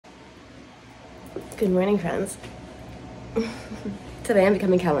Good morning, friends. Today I'm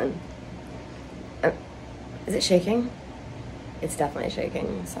becoming Kellyn. Is it shaking? It's definitely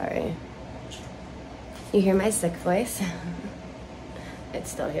shaking, sorry. You hear my sick voice?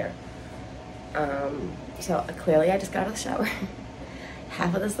 It's still here. So clearly I just got out of the shower.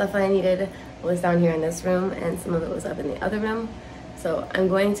 Half of the stuff I needed was down here in this room and some of it was up in the other room. So I'm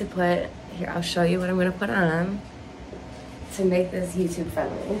going to put, here I'll show you what I'm going to put on to make this YouTube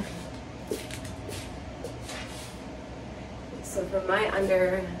friendly. So for my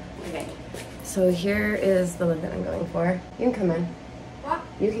okay, so here is the look that I'm going for. You can come in. What?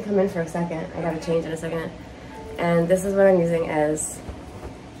 You can come in for a second. I gotta change in a second. And this is what I'm using as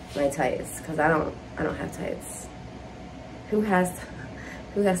my tights, because I don't have tights. Who has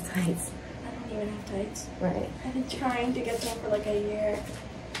tights? I don't even have tights. Right. I've been trying to get them for like a year.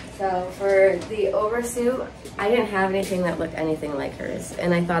 So for the oversuit, I didn't have anything that looked anything like hers,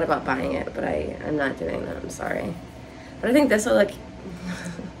 and I thought about buying it, but I'm not doing that. I'm sorry. But I think this will look,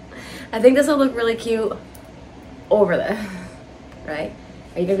 I think this will look really cute over this, right?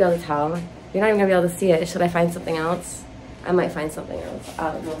 Are you gonna be able to tell? You're not even gonna be able to see it. Should I find something else? I might find something else.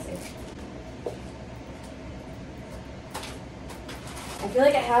 We'll see. I feel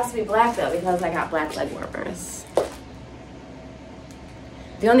like it has to be black though, because I got black leg warmers.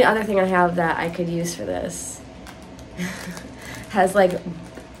 The only other thing I have that I could use for this has like,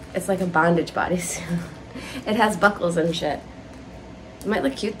 it's like a bondage bodysuit. It has buckles and shit. It might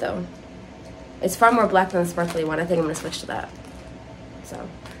look cute though. It's far more black than the sparkly one. I think I'm gonna switch to that. So,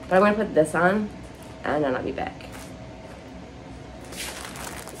 but I'm gonna put this on and then I'll be back.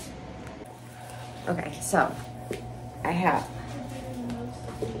 Okay, so I have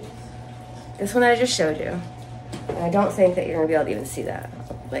this one that I just showed you. And I don't think that you're gonna be able to even see that.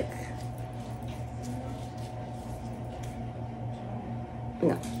 Like,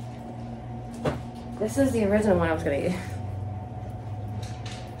 no. This is the original one I was gonna use.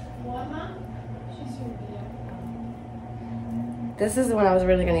 What, Mom? She's your video. This is the one I was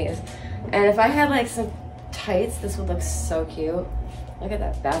really gonna use. And if I had like some tights, this would look so cute. Look at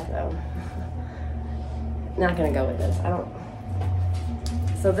that back though. Not gonna go with this.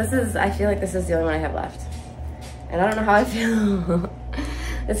 So this is, I feel like this is the only one I have left. And I don't know how I feel.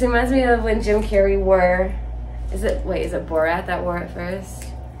 This reminds me of when Jim Carrey wore, is it Borat that wore it first?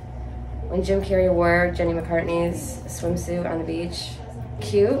 When Jim Carrey wore Jenny McCartney's swimsuit on the beach.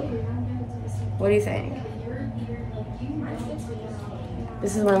 Cute? What do you think?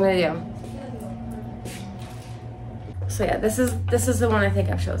 This is what I'm gonna do. So yeah, this is the one I think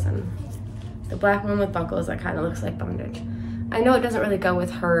I've chosen. The black one with buckles that kind of looks like bondage. I know it doesn't really go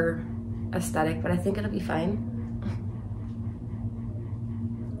with her aesthetic, but I think it'll be fine.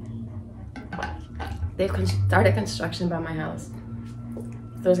 They've started construction by my house.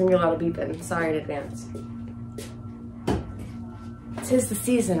 There's gonna be a lot of beeping. Sorry in advance. 'Tis the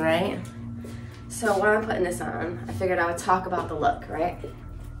season, right? So while I'm putting this on, I figured I would talk about the look, right?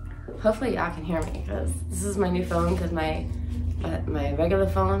 Hopefully y'all can hear me, because this is my new phone, because my regular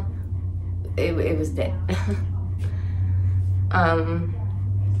phone, it was dead. What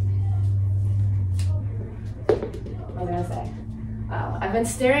was I gonna say? I've been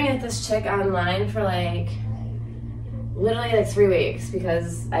staring at this chick online for like, literally like 3 weeks,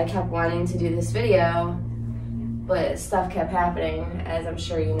 because I kept wanting to do this video, but stuff kept happening, as I'm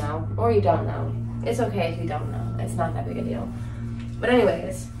sure you know, or you don't know. It's okay if you don't know. It's not that big a deal. But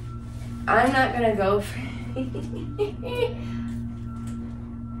anyways, I'm not gonna go for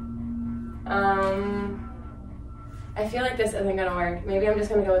I feel like this isn't gonna work. Maybe I'm just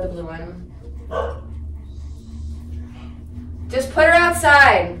gonna go with the blue one. Just put her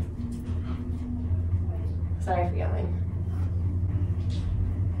outside. Sorry for yelling.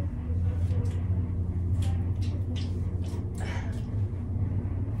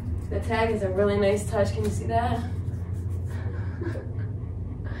 The tag is a really nice touch. Can you see that?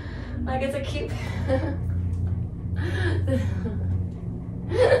 Like, it's a cute.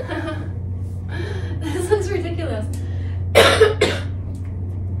 This looks ridiculous.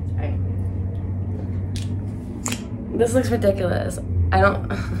 Sorry. This looks ridiculous. I don't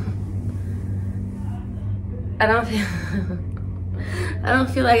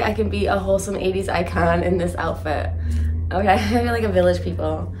feel like I can be a wholesome 80s icon in this outfit. Okay, I feel like a Village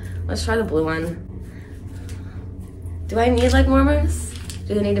People. Let's try the blue one. Do I need leg warmers?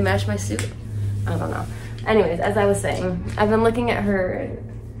 Do they need to match my suit? I don't know. Anyways, as I was saying, I've been looking at her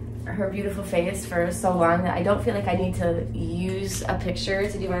beautiful face for so long that I don't feel like I need to use a picture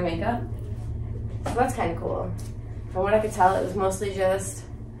to do my makeup. So that's kind of cool. From what I could tell, it was mostly just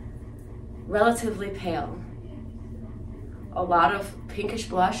relatively pale. A lot of pinkish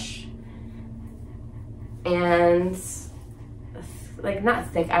blush and like not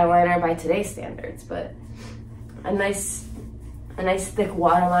thick eyeliner by today's standards, but a nice thick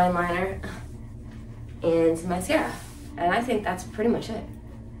waterline liner and mascara. And I think that's pretty much it.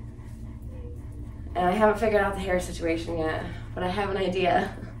 And I haven't figured out the hair situation yet, but I have an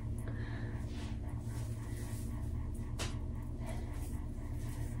idea.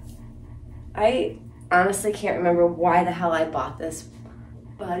 I honestly can't remember why the hell I bought this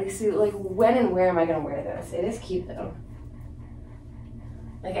bodysuit. Like, when and where am I gonna wear this? It is cute though.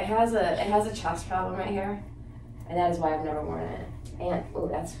 Like, it has a chest problem right here, and that is why I've never worn it. And oh,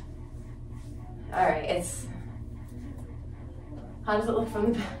 that's all right. It's how does it look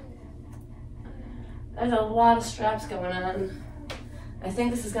from the back? There's a lot of straps going on. I think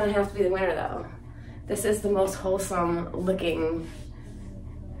this is gonna have to be the winner though. This is the most wholesome looking.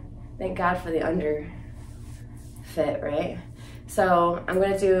 Thank God for the under fit, right? So I'm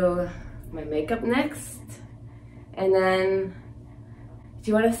gonna do my makeup next, and then do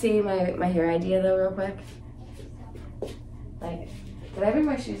you want to see my hair idea though real quick? Like, did I bring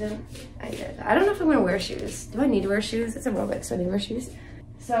my shoes in? I did. I don't know if I'm gonna wear shoes. Do I need to wear shoes? It's aerobics, so I need to wear shoes.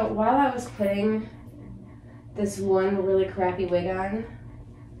 So while I was putting this one really crappy wig on,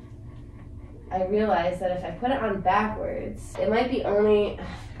 I realized that if I put it on backwards, it might be only,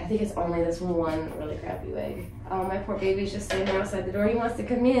 I think it's only this one really crappy wig. Oh, my poor baby's just standing outside the door. He wants to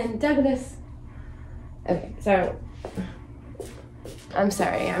come in. Douglas. Okay, so I'm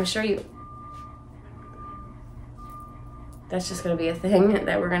sorry. I'm sure you, that's just gonna be a thing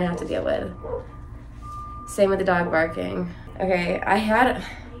that we're gonna have to deal with. Same with the dog barking. Okay, I had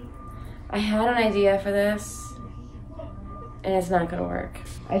an idea for this, and it's not gonna work.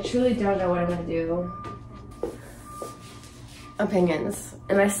 I truly don't know what I'm gonna do. Opinions.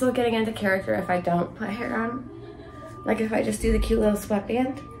 Am I still getting into character if I don't put hair on? Like if I just do the cute little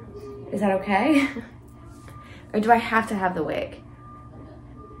sweatband? Is that okay? Or do I have to have the wig?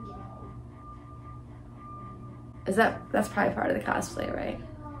 That's probably part of the cosplay, right?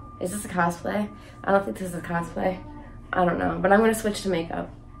 Is this a cosplay? I don't think this is a cosplay. I don't know, but I'm gonna switch to makeup.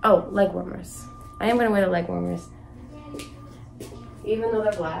 Oh, leg warmers. I am gonna wear the leg warmers. Even though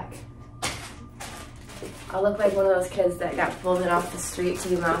they're black. I'll look like one of those kids that got pulled in off the street to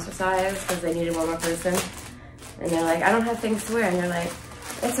do Mousercize because they needed one more person. And they're like, I don't have things to wear. And they're like,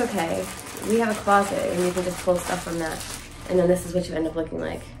 it's okay. We have a closet and you can just pull stuff from that. And then this is what you end up looking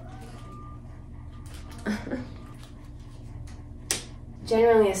like.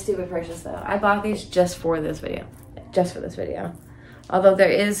 Genuinely a stupid purchase though. I bought these just for this video. Just for this video. Although there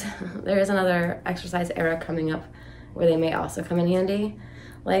is another exercise era coming up where they may also come in handy.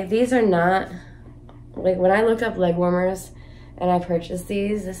 Like, these are not, like when I looked up leg warmers and I purchased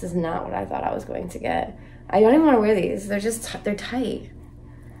these, this is not what I thought I was going to get. I don't even want to wear these. They're just, they're tight.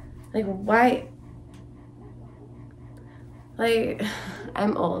 Like, why? Like,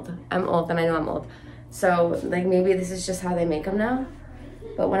 I'm old and I know I'm old. So like maybe this is just how they make them now.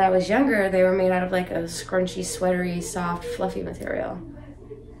 But when I was younger, they were made out of like a scrunchy, sweatery, soft, fluffy material.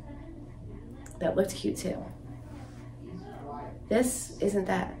 That looked cute too. This isn't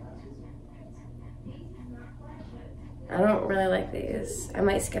that. I don't really like these. I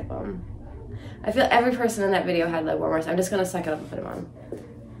might skip them. I feel every person in that video had leg warmers. I'm just gonna suck it up and put them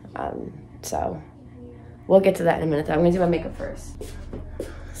on. So we'll get to that in a minute though. I'm gonna do my makeup first.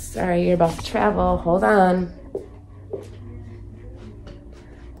 Sorry, you're about to travel. Hold on.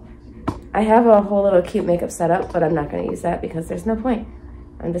 I have a whole little cute makeup setup, but I'm not gonna use that because there's no point.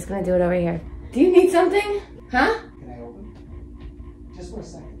 I'm just gonna do it over here. Do you need something? Huh? Can I open? Just for a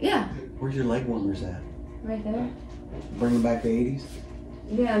second. Yeah. Where's your leg warmers at? Right there. Bringing back the 80s?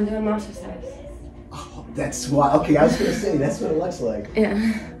 Yeah, I'm doing Mousercize. Oh, that's why. Okay, I was gonna say, that's what it looks like. Yeah.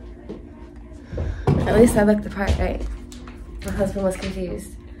 At least I looked the part, right? My husband was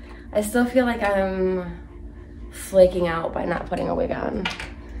confused. I still feel like I'm flaking out by not putting a wig on.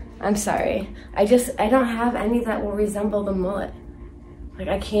 I'm sorry. I don't have any that will resemble the mullet. Like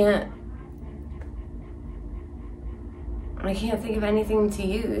I can't think of anything to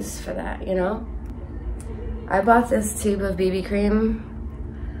use for that, you know? I bought this tube of BB cream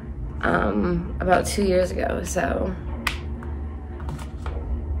about 2 years ago, so.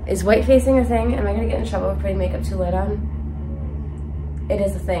 Is white facing a thing? Am I gonna get in trouble for putting makeup too light on? It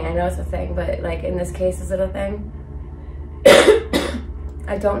is a thing, I know it's a thing, but like in this case, is it a thing?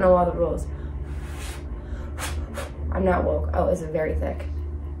 I don't know all the rules. I'm not woke. Oh, it's very thick.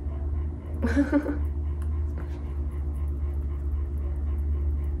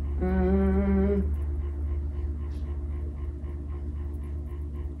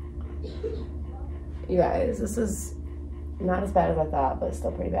 You guys, this is not as bad as I thought, but it's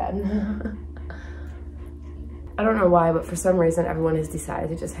still pretty bad. I don't know why, but for some reason everyone has decided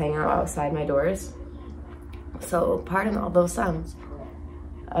to just hang out outside my doors. So pardon all those sounds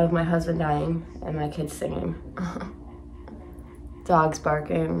of my husband dying and my kids singing. Dogs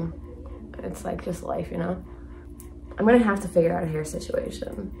barking. It's like just life, you know? I'm gonna have to figure out a hair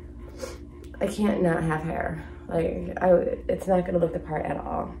situation. I can't not have hair. Like, it's not gonna look the part at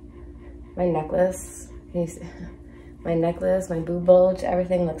all. My necklace, my boob bulge,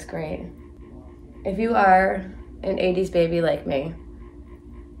 everything looks great. If you are an 80s baby like me,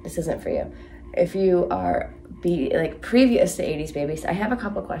 this isn't for you. If you are like previous to 80s babies, I have a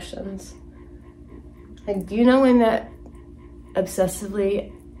couple questions. Like, do you know when that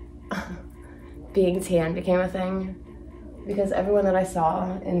obsessively being tan became a thing? Because everyone that I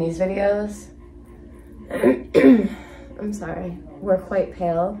saw in these videos, I'm sorry, were quite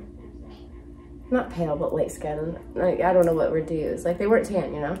pale. Not pale, but light skinned. Like, I don't know what word to use. Like, they weren't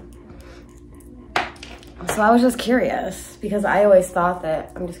tan, you know? So I was just curious because I always thought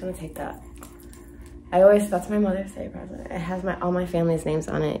that, I'm just gonna take that. That's my Mother's Day present. It has all my family's names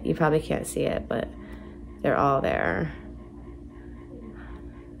on it. You probably can't see it, but they're all there.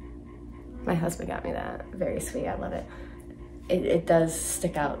 My husband got me that. Very sweet, I love it. It does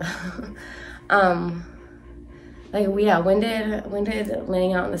stick out. Like, yeah, when did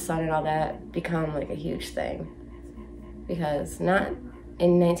laying out in the sun and all that become like a huge thing? Because not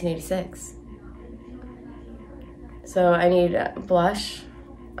in 1986. So I need blush,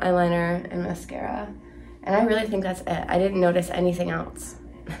 eyeliner, and mascara. And I really think that's it. I didn't notice anything else.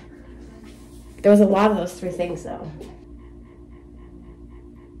 There was a lot of those three things though.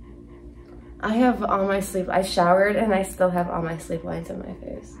 I have all my sleep, I showered and I still have all my sleep lines on my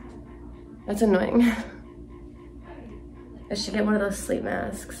face. That's annoying. I should get one of those sleep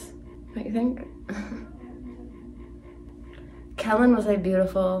masks. What do you think? Kellyn was a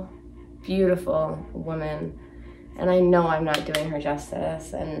beautiful, beautiful woman. And I know I'm not doing her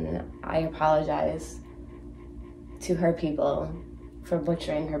justice, and I apologize to her people for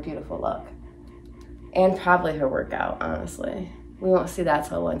butchering her beautiful look. And probably her workout, honestly. We won't see that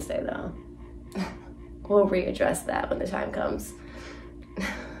till Wednesday though. We'll readdress that when the time comes.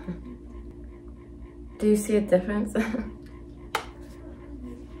 Do you see a difference?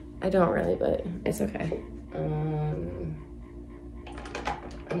 I don't really, but it's okay.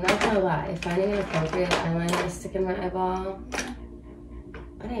 I'm not gonna lie, finding an appropriate eyeliner to stick in my eyeball.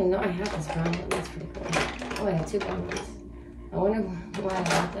 I didn't even know I had this brown one. That's pretty cool. Oh, I had two brown ones. I wonder why I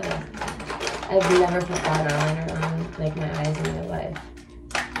got this. I've never put brown eyeliner on like my eyes in my life.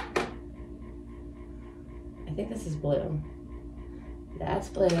 I think this is blue. That's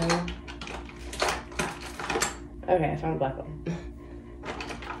blue. Okay, I found a black one.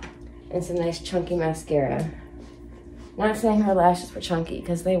 And some nice chunky mascara. Not saying her lashes were chunky,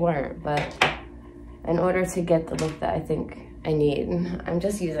 because they weren't, but in order to get the look that I think I need, I'm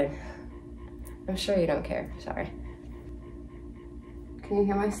just using. I'm sure you don't care, sorry. Can you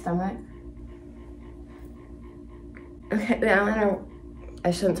hear my stomach? Okay, the eyeliner,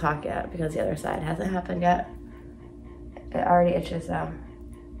 I shouldn't talk yet because the other side hasn't happened yet. It already itches though.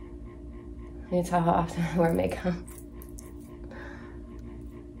 You can tell how often I wear makeup.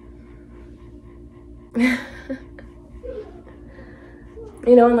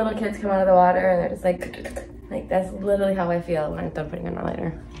 You know when little kids come out of the water and they're just like that's literally how I feel when I'm done putting on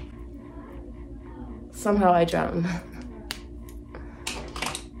eyeliner. Somehow I drown.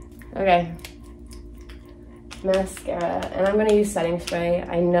 Okay. Mascara, and I'm gonna use setting spray.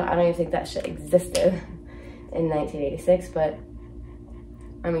 I know I don't even think that shit existed in 1986, but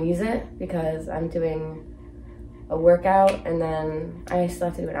I'm gonna use it because I'm doing a workout and then I still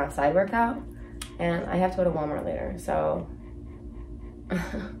have to do an outside workout and I have to go to Walmart later, so.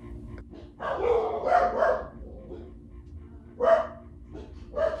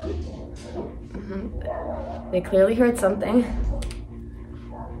 They clearly heard something.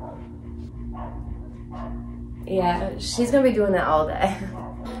 Yeah, she's gonna be doing that all day.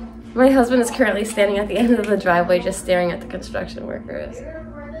 My husband is currently standing at the end of the driveway just staring at the construction workers.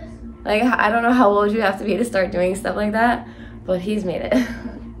 Like, I don't know how old you have to be to start doing stuff like that, but he's made it.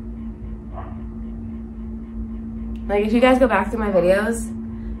 Like, if you guys go back through my videos,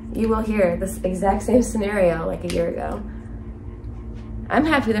 you will hear this exact same scenario like a year ago. I'm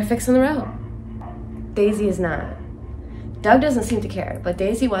happy they're fixing the road. Daisy is not. Doug doesn't seem to care, but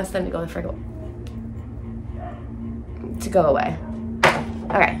Daisy wants them to go go away.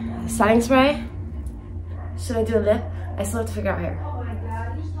 Okay, setting spray. Should I do a lip? I still have to figure out hair. Oh my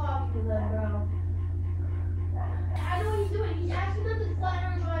god, he's talking to them, bro. I know what he's doing. He's asking them to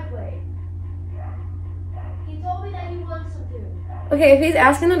flatten our driveway. He told me that he wants them to. Okay, if he's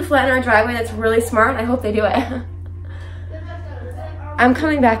asking them to flatten our driveway, that's really smart. I hope they do it. I'm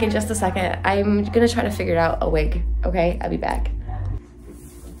coming back in just a second. I'm gonna try to figure out a wig, okay? I'll be back.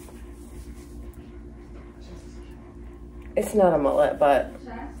 It's not a mullet, but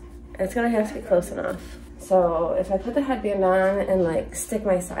it's gonna have to be close enough. So if I put the headband on and like stick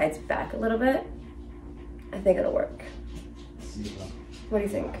my sides back a little bit, I think it'll work. What do you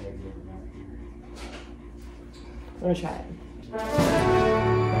think? I'm gonna try it.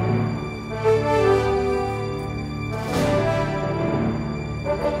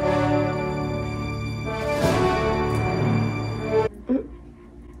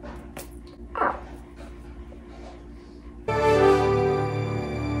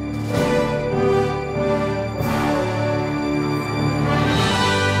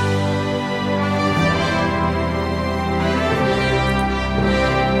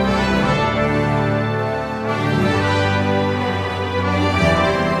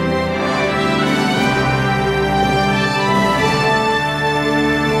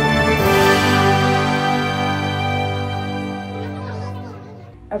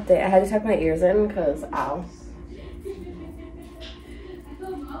 Update, I had to tuck my ears in because, ow.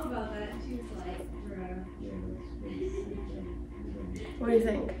 What do you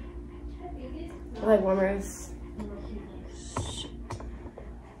think? I like warmers.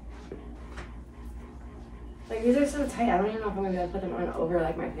 Like, these are so tight, I don't even know if I'm gonna be able to put them on over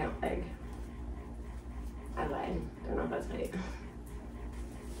like my pant leg. I lied, they're not that tight.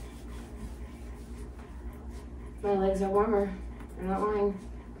 My legs are warmer, they're not lying.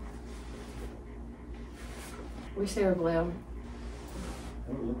 Wish they were blue. It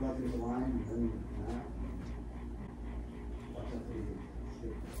would look like there's a line and then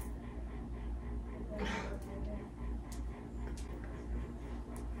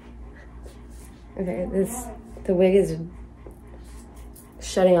Okay, the wig is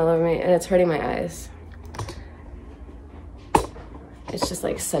shedding all over me and it's hurting my eyes. It's just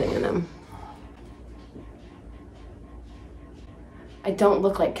like setting in them. I don't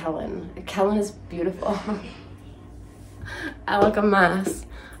look like Kellyn. Kellyn is beautiful. I look a mess.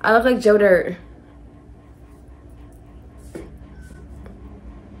 I look like Joe Dirt.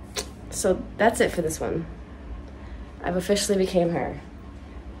 So that's it for this one. I've officially became her.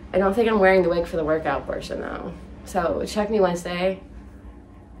 I don't think I'm wearing the wig for the workout portion though. So check me Wednesday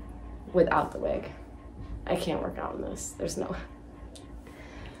without the wig. I can't work out in this. There's no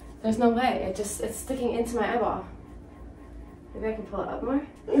way. It's sticking into my eyeball. Maybe I can pull it up more.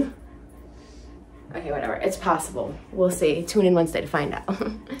 Okay, whatever. It's possible. We'll see. Tune in Wednesday to find out.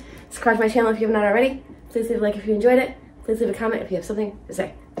 Subscribe to my channel if you have not already. Please leave a like if you enjoyed it. Please leave a comment if you have something to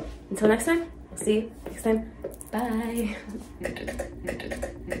say. Until next time, we'll see you next time. Bye.